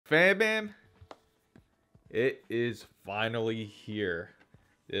Fam bam, it is finally here.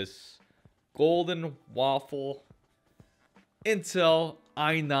 This golden waffle Intel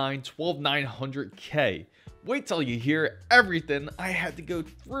i9-12900K. Wait till you hear everything I had to go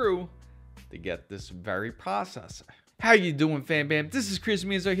through to get this very processor. How you doing, fam bam? This is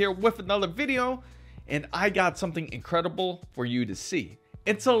Mizo here with another video, and I got something incredible for you to see.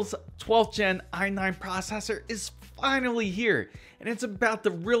 Intel's 12th gen i9 processor is finally here, and it's about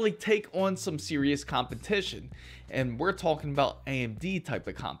to really take on some serious competition. And we're talking about AMD type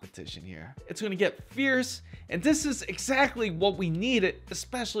of competition here. It's going to get fierce, and this is exactly what we needed,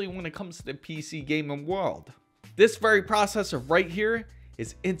 especially when it comes to the PC gaming world. This very processor right here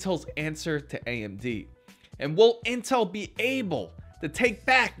is Intel's answer to AMD. And will Intel be able to take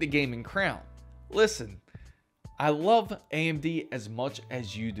back the gaming crown? Listen, I love AMD as much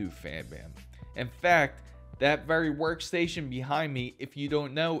as you do, fam bam. In fact, that very workstation behind me, if you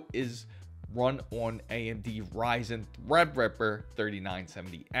don't know, is run on AMD Ryzen Threadripper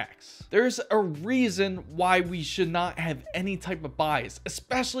 3970X. There's a reason why we should not have any type of bias,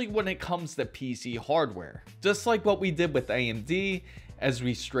 especially when it comes to PC hardware. Just like what we did with AMD as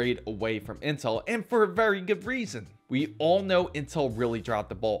we strayed away from Intel, and for a very good reason. We all know Intel really dropped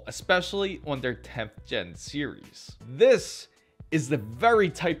the ball, especially on their 10th gen series. This is the very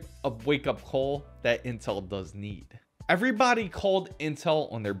type of wake-up call that Intel does need. Everybody called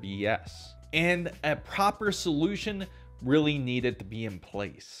Intel on their BS, and a proper solution really needed to be in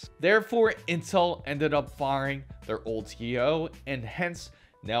place. Therefore, Intel ended up firing their old CEO, and hence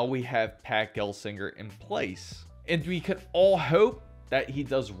now we have Pat Gelsinger in place. And we could all hope that he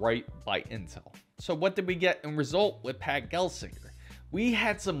does right by Intel. So what did we get in result with Pat Gelsinger? We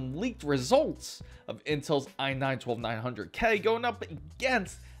had some leaked results of Intel's i9-12900K going up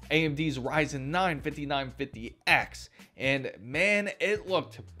against AMD's Ryzen 9 5950X, and man, it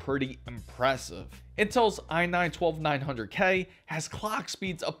looked pretty impressive. Intel's i9-12900K has clock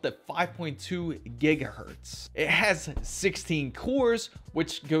speeds up to 5.2 gigahertz. It has 16 cores,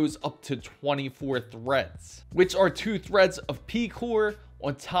 which goes up to 24 threads, which are 2 threads of P core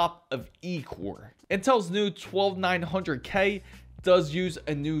on top of E core. Intel's new 12900K does use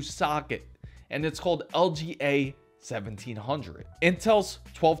a new socket, and it's called LGA 1700. Intel's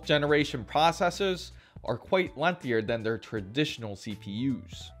 12th generation processors are quite lengthier than their traditional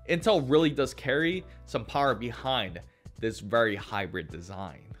CPUs. Intel really does carry some power behind this very hybrid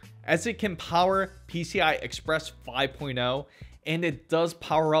design, as it can power PCI Express 5.0, and it does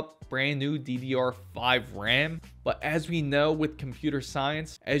power up brand new DDR5 RAM. But as we know with computer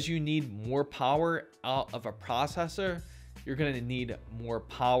science, as you need more power out of a processor, you're going to need more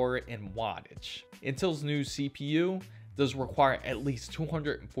power and wattage. Intel's new CPU does require at least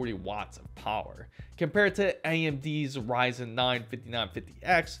 240 watts of power, compared to AMD's Ryzen 9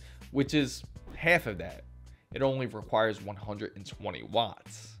 5950X, which is half of that. It only requires 120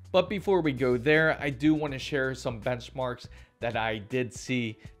 watts. But before we go there, I do want to share some benchmarks that I did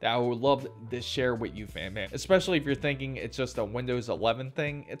see that I would love to share with you, fam bam. Especially if you're thinking it's just a Windows 11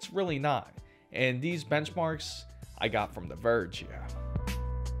 thing, it's really not. And these benchmarks I got from The Verge, yeah.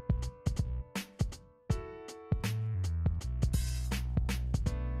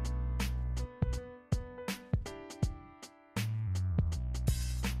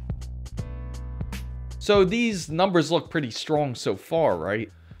 So these numbers look pretty strong so far, right?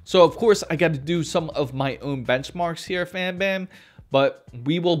 So of course I got to do some of my own benchmarks here, fam bam, but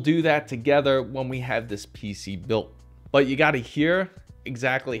we will do that together when we have this PC built. But you got to hear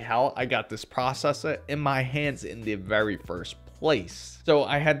exactly how I got this processor in my hands in the very first place. So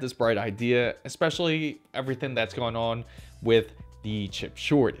I had this bright idea, especially everything that's going on with the chip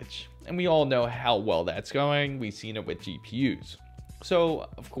shortage. And we all know how well that's going. We've seen it with GPUs. So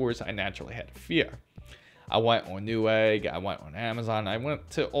of course I naturally had a fear. I went on Newegg, I went on Amazon, I went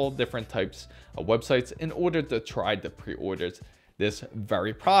to all different types of websites in order to try to pre-order this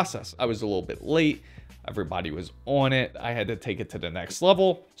very processor. I was a little bit late. Everybody was on it. I had to take it to the next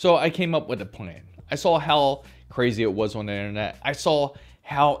level. So I came up with a plan. I saw how crazy it was on the internet. I saw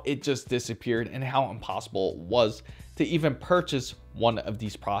how it just disappeared and how impossible it was to even purchase one of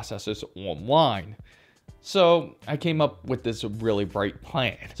these processors online. So I came up with this really bright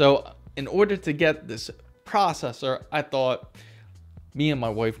plan. So in order to get this processor, I thought me and my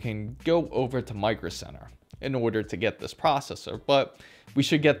wife can go over to Micro Center in order to get this processor, but we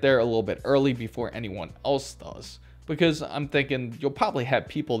should get there a little bit early before anyone else does, because I'm thinking you'll probably have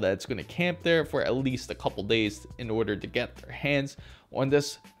people that's going to camp there for at least a couple days in order to get their hands on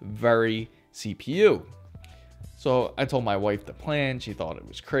this very CPU. So I told my wife the plan. She thought it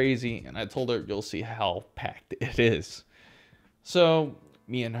was crazy, and I told her you'll see how packed it is. So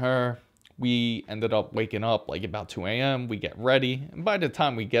Me and her, we ended up waking up like about 2 a.m. We get ready, and by the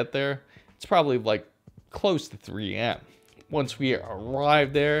time we get there, it's probably like close to 3 a.m. Once we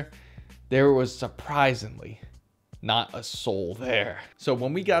arrived there was surprisingly not a soul there. So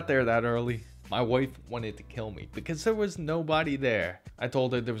when we got there that early, my wife wanted to kill me because there was nobody there. I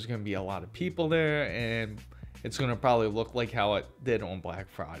told her there was gonna be a lot of people there and it's gonna probably look like how it did on Black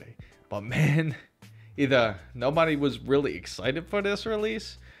Friday. But man, either nobody was really excited for this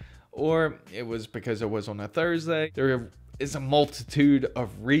release, or it was because it was on a Thursday. There is a multitude of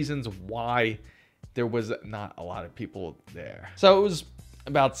reasons why there was not a lot of people there. So it was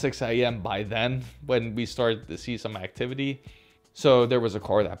about 6 a.m. by then when we started to see some activity. So there was a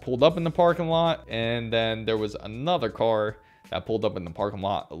car that pulled up in the parking lot, and then there was another car that pulled up in the parking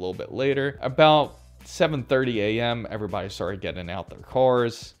lot a little bit later. About 7:30 a.m. everybody started getting out their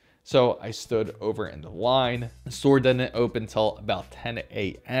cars. So I stood over in the line. The store didn't open till about 10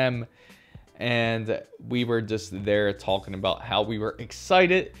 a.m. and we were just there talking about how we were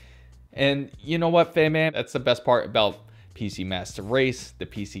excited. And you know what, fam man, that's the best part about PC Master Race, the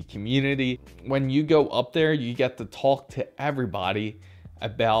PC community. When you go up there, you get to talk to everybody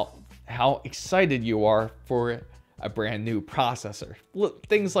about how excited you are for a brand new processor. Look,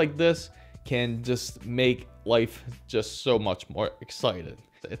 things like this can just make life just so much more exciting.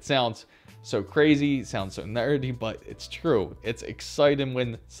 It sounds so crazy, it sounds so nerdy, but it's true. It's exciting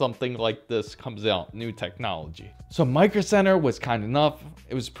when something like this comes out, new technology. So Micro Center was kind enough.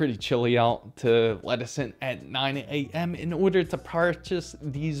 It was pretty chilly out to let us in at 9 a.m. in order to purchase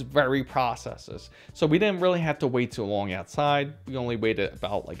these very processors. So we didn't really have to wait too long outside. We only waited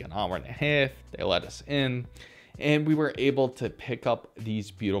about like an hour and a half. They let us in and we were able to pick up these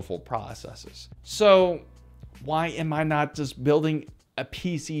beautiful processors. So why am I not just building a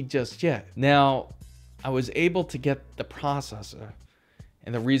PC just yet? Now, I was able to get the processor,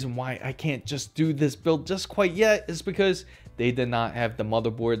 and the reason why I can't just do this build just quite yet is because they did not have the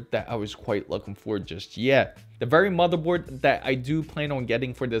motherboard that I was quite looking for just yet. The very motherboard that I do plan on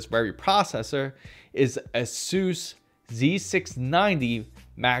getting for this very processor is ASUS Z690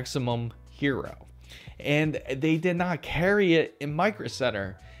 Maximum Hero, and they did not carry it in Micro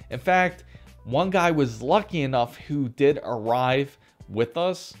Center. In fact, one guy was lucky enough who did arrive with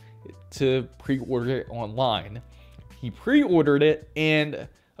us to pre-order it online. He pre-ordered it, and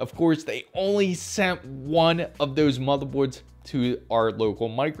of course they only sent one of those motherboards to our local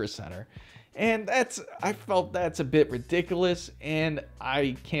Micro Center, and I felt that's a bit ridiculous, and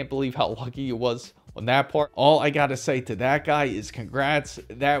I can't believe how lucky he was on that part. All I gotta say to that guy is congrats.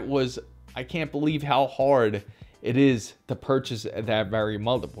 I can't believe how hard it is to purchase that very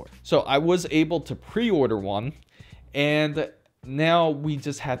motherboard. So I was able to pre-order one, and now we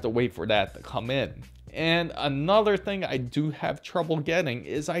just had to wait for that to come in. And another thing I do have trouble getting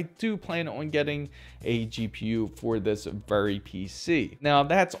is I do plan on getting a GPU for this very PC. Now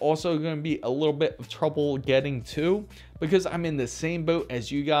that's also going to be a little bit of trouble getting too, because I'm in the same boat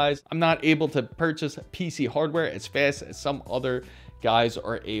as you guys. I'm not able to purchase PC hardware as fast as some other guys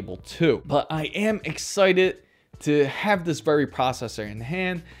are able to. But I am excited to have this very processor in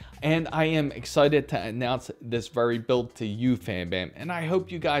hand, and I am excited to announce this very build to you, FanBam, and I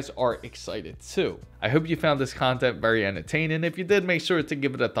hope you guys are excited too. I hope you found this content very entertaining. If you did, make sure to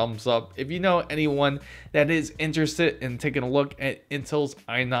give it a thumbs up. If you know anyone that is interested in taking a look at Intel's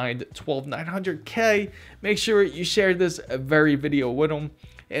i9-12900K, make sure you share this very video with them.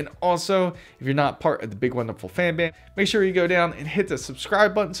 And also, if you're not part of the big wonderful FanBam, make sure you go down and hit the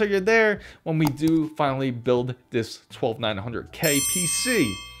subscribe button so you're there when we do finally build this 12900K PC.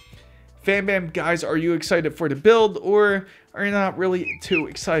 FanBam guys, are you excited for the build, or are you not really too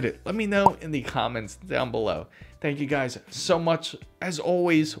excited? Let me know in the comments down below. Thank you guys so much as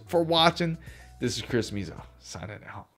always for watching. This is Chris Mizo signing out.